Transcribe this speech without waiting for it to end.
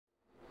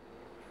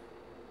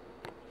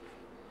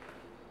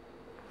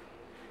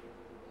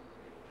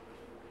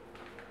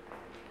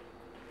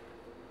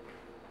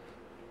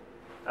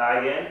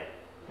Again,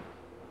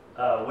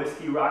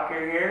 Whiskey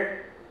Rocker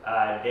here,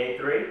 day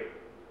 3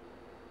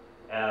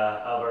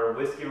 of our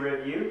whiskey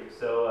review.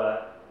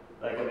 So,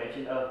 like I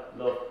mentioned, a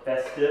little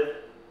festive.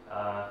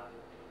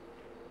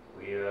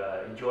 We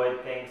enjoyed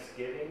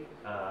Thanksgiving.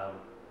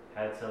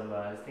 Had some,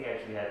 this thing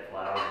actually had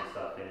flowers and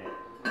stuff in it,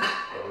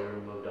 but we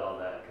removed all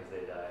that because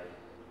they died.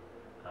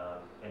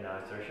 And now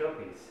it's our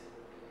showpiece.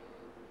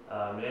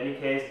 In any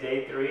case,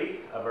 day 3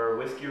 of our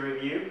whiskey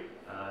review.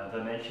 As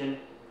I mentioned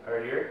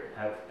earlier,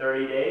 I have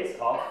 30 days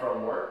off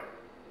from work,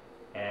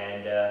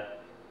 and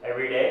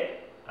every day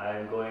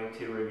I'm going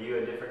to review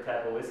a different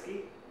type of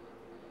whiskey.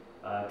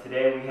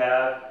 Today we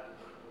have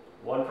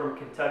one from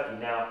Kentucky.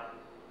 Now,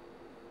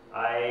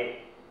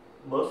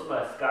 most of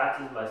my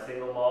scotches, my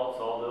single malts,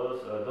 all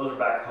those are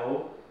back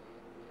home.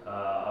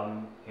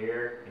 I'm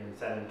here in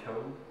San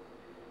Antonio,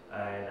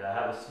 and I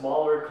have a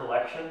smaller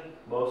collection,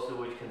 most of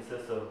which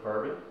consists of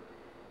bourbon.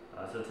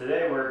 So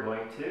today we're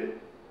going to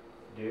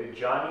do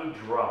Johnny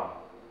Drum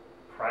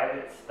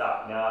Private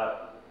Stock.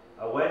 Now,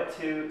 I went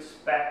to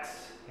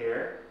Specs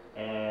here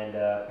and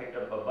picked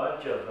up a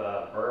bunch of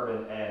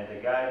bourbon, and the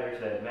guy there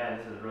said, "Man,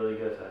 this is really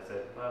good." So I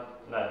said, "Well,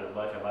 I'm not doing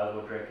much, I might as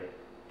well drink it."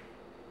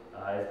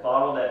 It's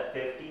bottled at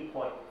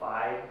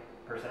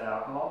 50.5%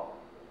 alcohol.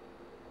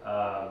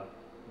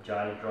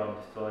 Johnny Drum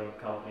Distilling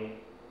Company,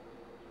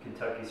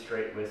 Kentucky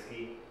Straight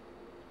Whiskey.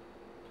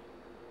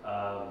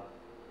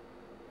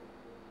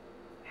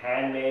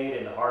 Handmade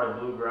in the heart of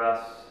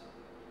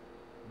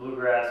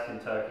Bluegrass,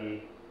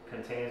 Kentucky.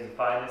 Contains the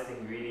finest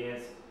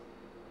ingredients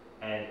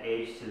and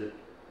aged to the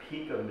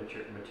peak of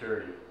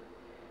maturity,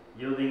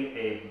 yielding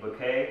a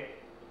bouquet,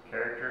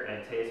 character,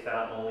 and taste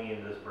found only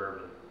in this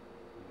bourbon.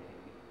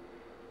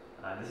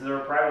 This is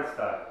our private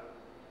stock,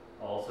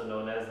 also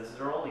known as this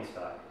is our only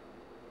stock.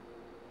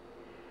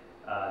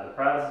 The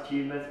proudest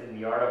achievements in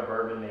the art of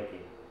bourbon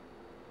making,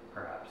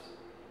 perhaps.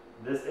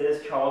 This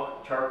is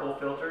charcoal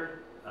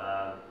filtered.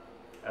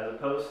 As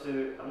opposed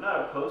to, I'm not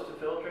opposed to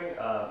filtering.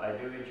 I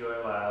do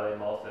enjoy my Islay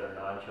malts that are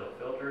non-chill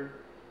filtered.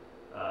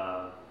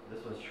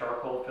 This one's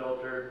charcoal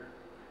filtered.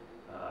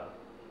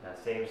 That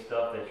same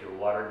stuff that your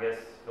water gets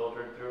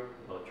filtered through,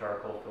 a little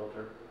charcoal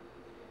filter.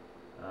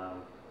 I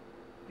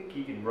think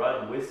you can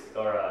run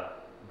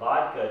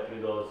vodka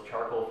through those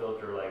charcoal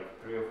filter like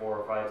 3 or 4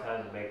 or 5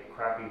 times and make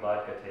crappy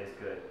vodka taste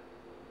good.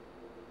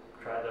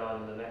 Try that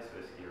on the next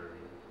whiskey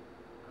review.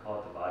 Call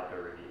it the vodka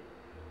review.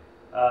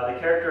 The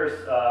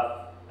characters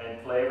and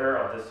flavor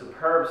of the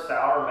superb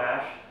sour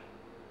mash.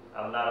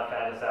 I'm not a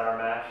fan of sour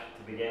mash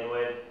to begin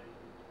with.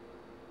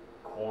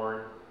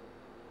 Corn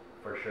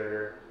for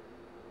sugar.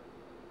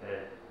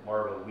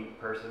 More of a wheat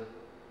person.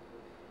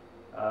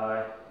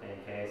 In any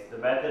case, the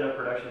method of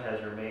production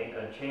has remained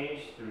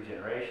unchanged through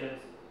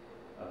generations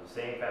of the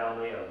same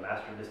family of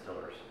master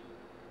distillers.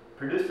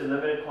 Produced in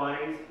limited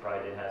quantities,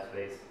 probably didn't have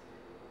space,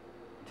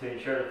 to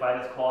ensure the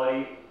finest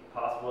quality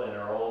possible in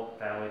our old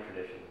family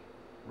tradition.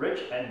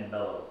 Rich and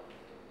mellow.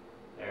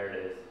 There it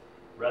is.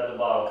 Read the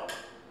bottle.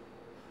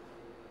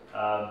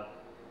 Now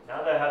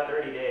that I have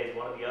 30 days,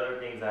 one of the other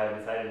things I have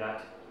decided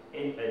not to,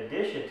 in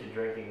addition to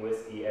drinking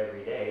whiskey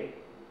every day,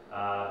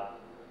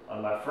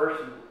 on my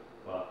first,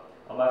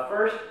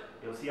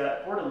 you'll see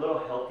I poured a little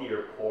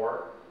healthier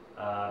pour.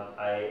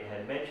 I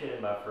had mentioned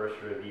in my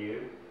first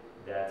review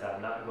that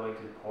I'm not going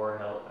to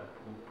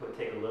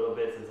take a little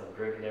bit since I'm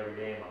drinking every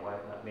day and my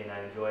wife may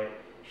not enjoy it.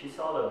 She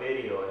saw the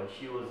video and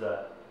she was,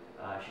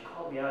 she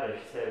called me out and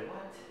she said,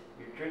 "What?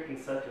 You're drinking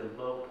such a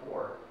low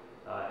pour.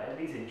 At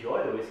least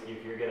enjoy the whiskey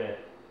if you're gonna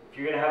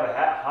have a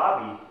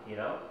hobby, you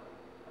know.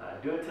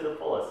 Do it to the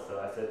fullest." So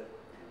I said,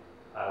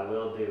 "I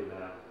will do,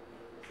 man."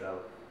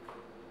 So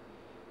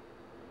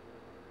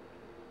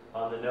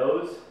on the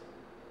nose,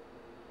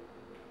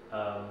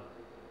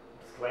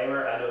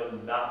 disclaimer: I know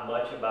not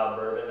much about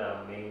bourbon.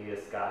 I'm mainly a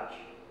Scotch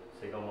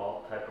single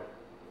malt type of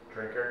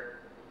drinker.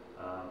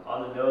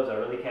 On the nose, I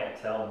really can't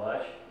tell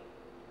much,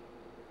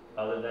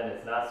 other than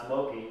it's not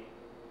smoky.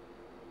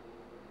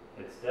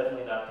 It's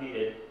definitely not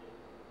peated.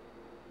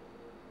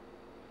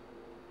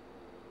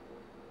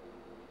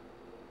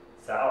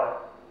 Sour.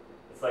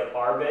 It's like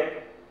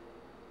Ardbeg,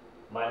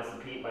 minus the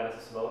peat, minus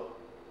the smoke,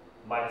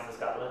 minus the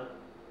Scotland.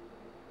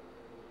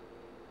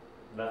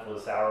 Left with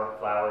a sour,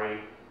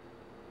 flowery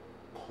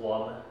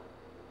plum.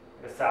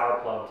 Like a sour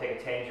plum.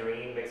 Take a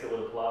tangerine, mix it with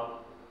a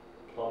plum.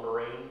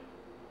 Plumarine.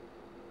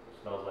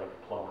 Smells like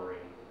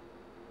plumarine.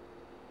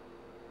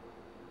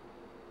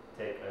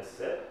 Take a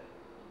sip.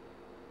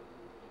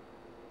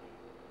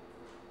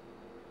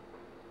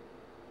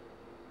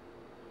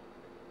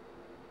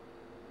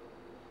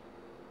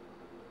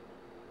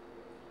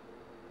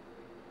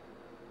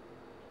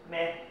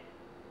 Meh.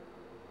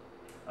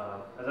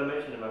 As I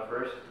mentioned in my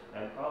first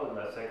and probably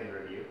my second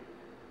review,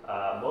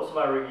 most of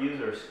my reviews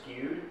are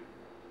skewed.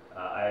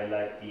 I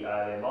like the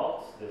Islay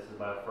malts. This is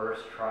my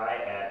first try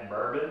at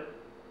bourbon.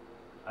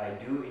 I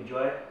do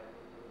enjoy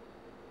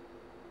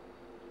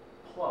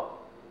plum.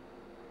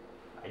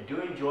 I do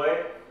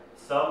enjoy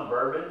some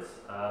bourbons.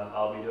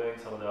 I'll be doing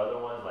some of the other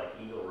ones like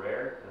Eagle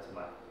Rare. That's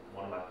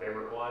one of my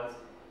favorite ones.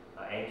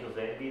 Angel's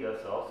Envy,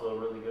 that's also a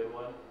really good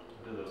one.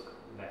 I'll do those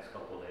next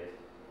couple of days.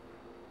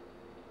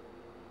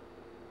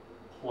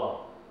 Plum.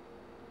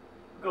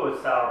 Go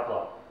with sour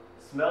plum.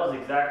 Smells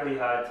exactly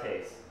how it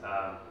tastes.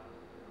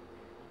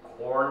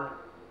 Corn,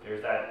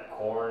 there's that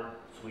corn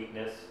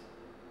sweetness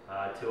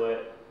to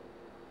it.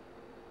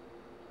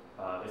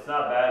 It's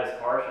not bad, it's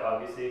harsh,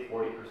 obviously,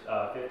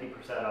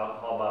 50%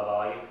 alcohol by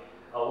volume.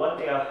 One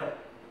thing,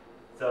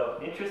 so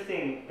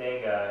interesting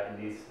thing in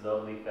these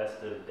lovely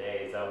festive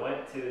days, I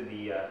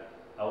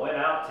went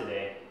out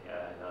today,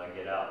 I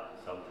get out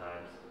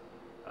sometimes.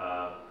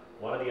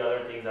 One of the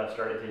other things I've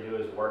started to do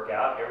is work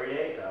out every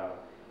day.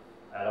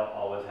 I don't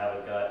always have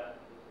a gut,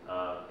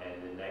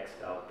 and the next,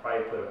 I'll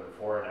probably put a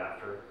before and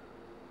after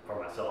for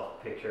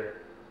myself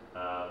picture.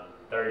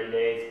 30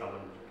 days,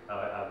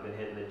 I've been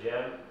hitting the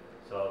gym,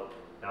 so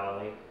not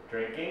only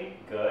drinking,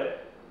 good,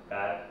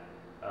 bad,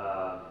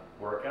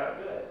 workout,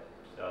 good.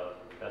 So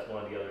that's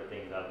one of the other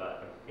things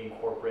I've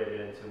incorporated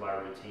into my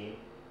routine.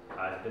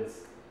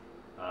 It's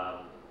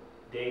been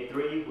day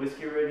 3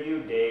 whiskey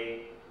review,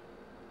 day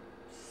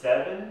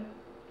 7,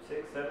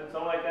 6, 7,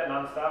 something like that,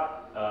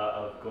 nonstop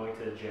of going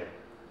to the gym.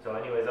 So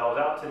anyways, I was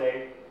out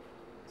today,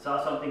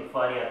 saw something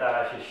funny I thought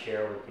I should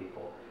share with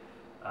people.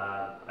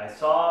 I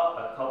saw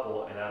a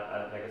couple, and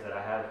like I said,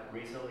 I have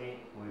recently,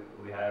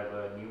 we have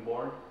a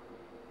newborn,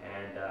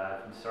 and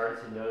I've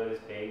started to notice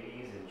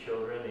babies and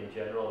children in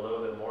general a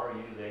little bit more.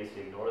 Usually I used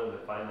to ignore them and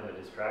find them a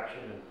distraction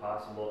and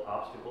possible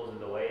obstacles in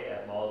the way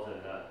at malls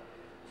and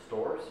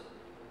stores.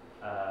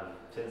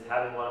 Since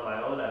having one of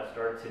my own, I've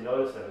started to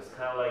notice them. It's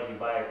kind of like you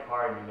buy a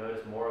car and you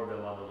notice more of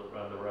them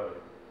on the road.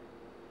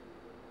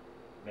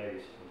 Maybe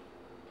it's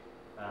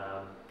true.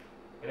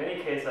 In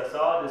any case, I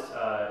saw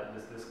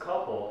this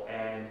couple,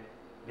 and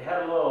they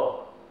had a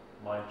little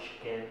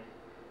munchkin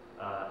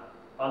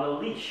on a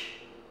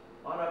leash,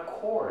 on a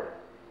cord.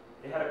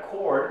 They had a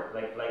cord,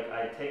 like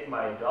I take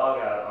my dog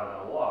out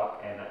on a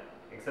walk, and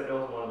except it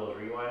wasn't one of those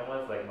rewind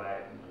ones, like my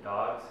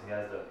dog's. He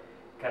has the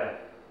kind of,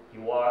 he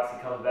walks, he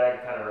comes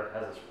back, kind of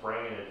has a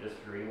spring, and it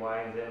just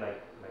rewinds in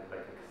like a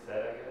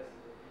cassette, I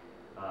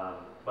guess.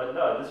 But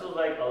no, this was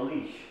like a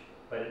leash,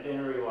 but it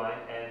didn't rewind,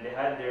 and they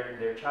had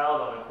their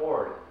child on a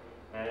cord.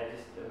 And it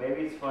just,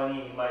 maybe it's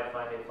funny, you might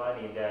find it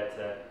funny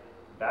that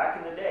back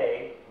in the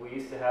day, we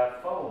used to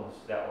have phones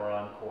that were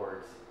on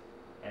cords.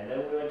 And then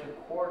we went to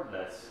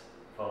cordless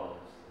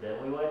phones.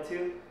 Then we went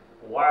to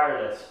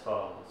wireless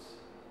phones,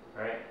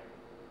 right?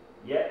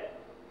 Yet,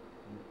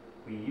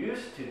 we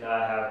used to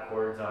not have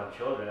cords on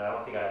children. I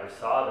don't think I ever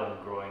saw them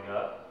growing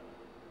up.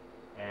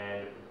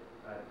 And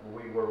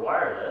we were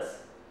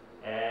wireless.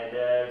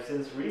 And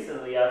since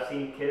recently, I've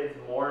seen kids,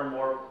 more and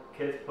more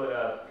kids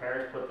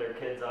parents put their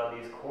kids on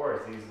these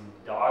cords, these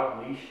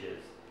dog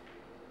leashes.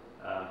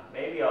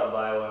 Maybe I'll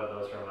buy one of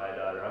those for my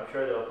daughter. I'm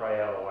sure they'll probably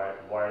have a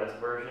wireless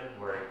version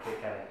where a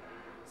kid kind of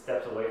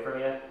steps away from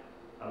you.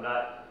 I'm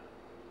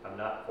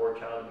not for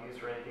child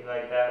abuse or anything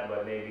like that,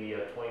 but maybe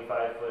a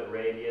 25-foot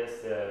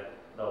radius, the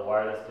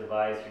wireless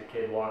device, your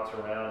kid walks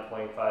around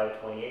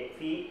 25, 28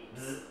 feet,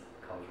 bzz,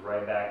 comes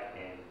right back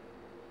in.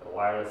 The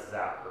wireless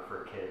zapper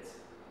for kids.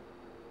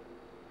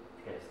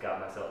 I just got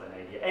myself an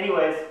idea.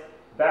 Anyways,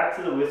 back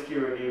to the whiskey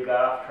review.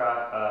 Got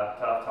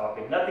off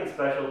topic. Nothing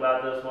special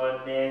about this one.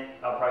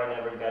 I'll probably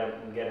never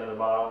get another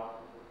bottle.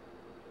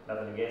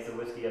 Nothing against the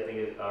whiskey. I think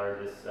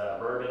this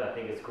bourbon. I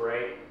think it's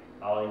great.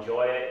 I'll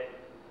enjoy it.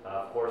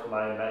 Of course,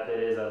 my method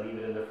is I leave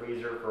it in the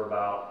freezer for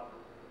about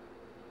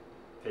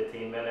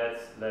 15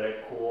 minutes. Let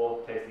it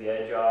cool. Takes the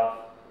edge off.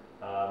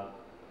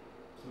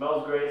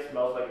 Smells great.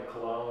 Smells like a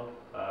cologne.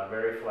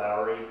 Very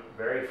flowery.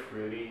 Very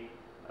fruity.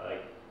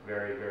 Like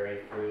very,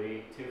 very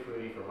fruity. Too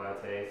fruity for my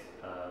taste.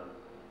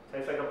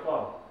 Tastes like a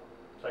plum.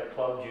 It's like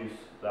plum juice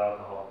with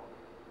alcohol.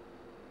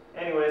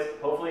 Anyways,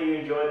 hopefully you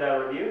enjoyed that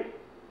review.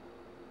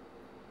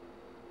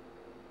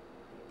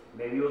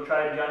 Maybe you'll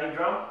try Johnny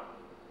Drum.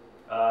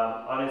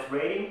 On its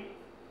rating,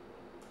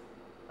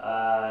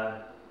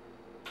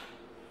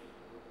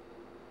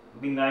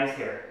 be nice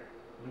here.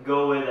 We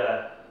go with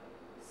a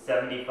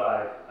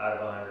 75 out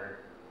of 100.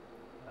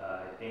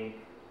 I think.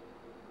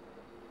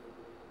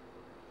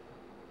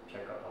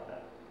 Check up on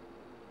that.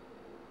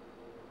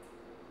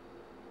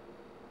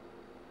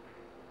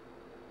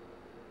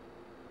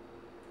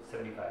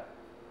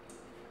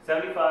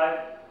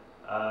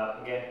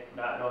 $75. Again,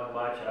 not knowing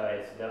much.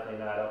 It's definitely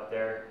not up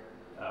there.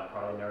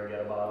 Probably never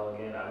get a bottle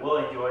again. I will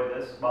enjoy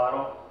this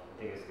bottle. I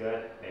think it's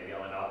good. Maybe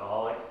I'm an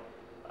alcoholic.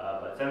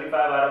 But 75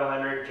 out of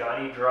 100.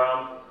 Johnny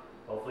Drum.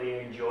 Hopefully you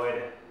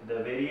enjoyed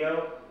the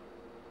video.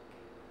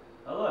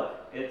 Oh look,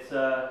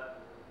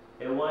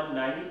 it won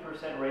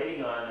 90%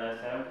 rating on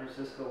San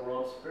Francisco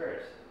World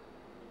Spirits.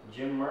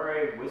 Jim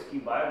Murray Whiskey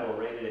Bible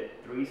rated it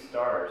 3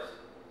 stars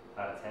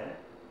out of 10.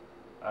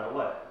 Out of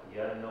what? You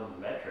gotta know the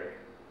metric.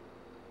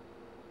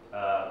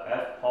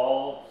 F.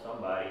 Paul,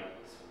 somebody,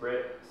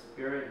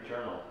 Spirit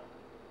Journal.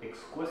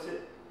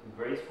 Exquisite,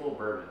 graceful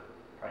bourbon.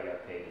 Probably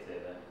got paid to say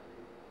that.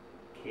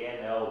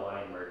 K&L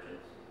Wine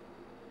Merchants.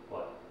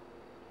 What?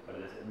 What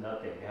is it?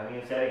 Nothing. They haven't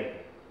even said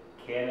anything.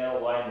 K&L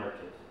Wine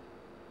Merchants.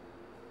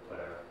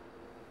 Whatever.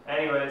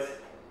 Anyways,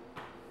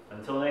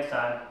 until next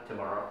time,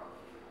 tomorrow,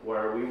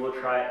 where we will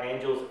try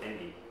Angel's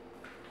Envy.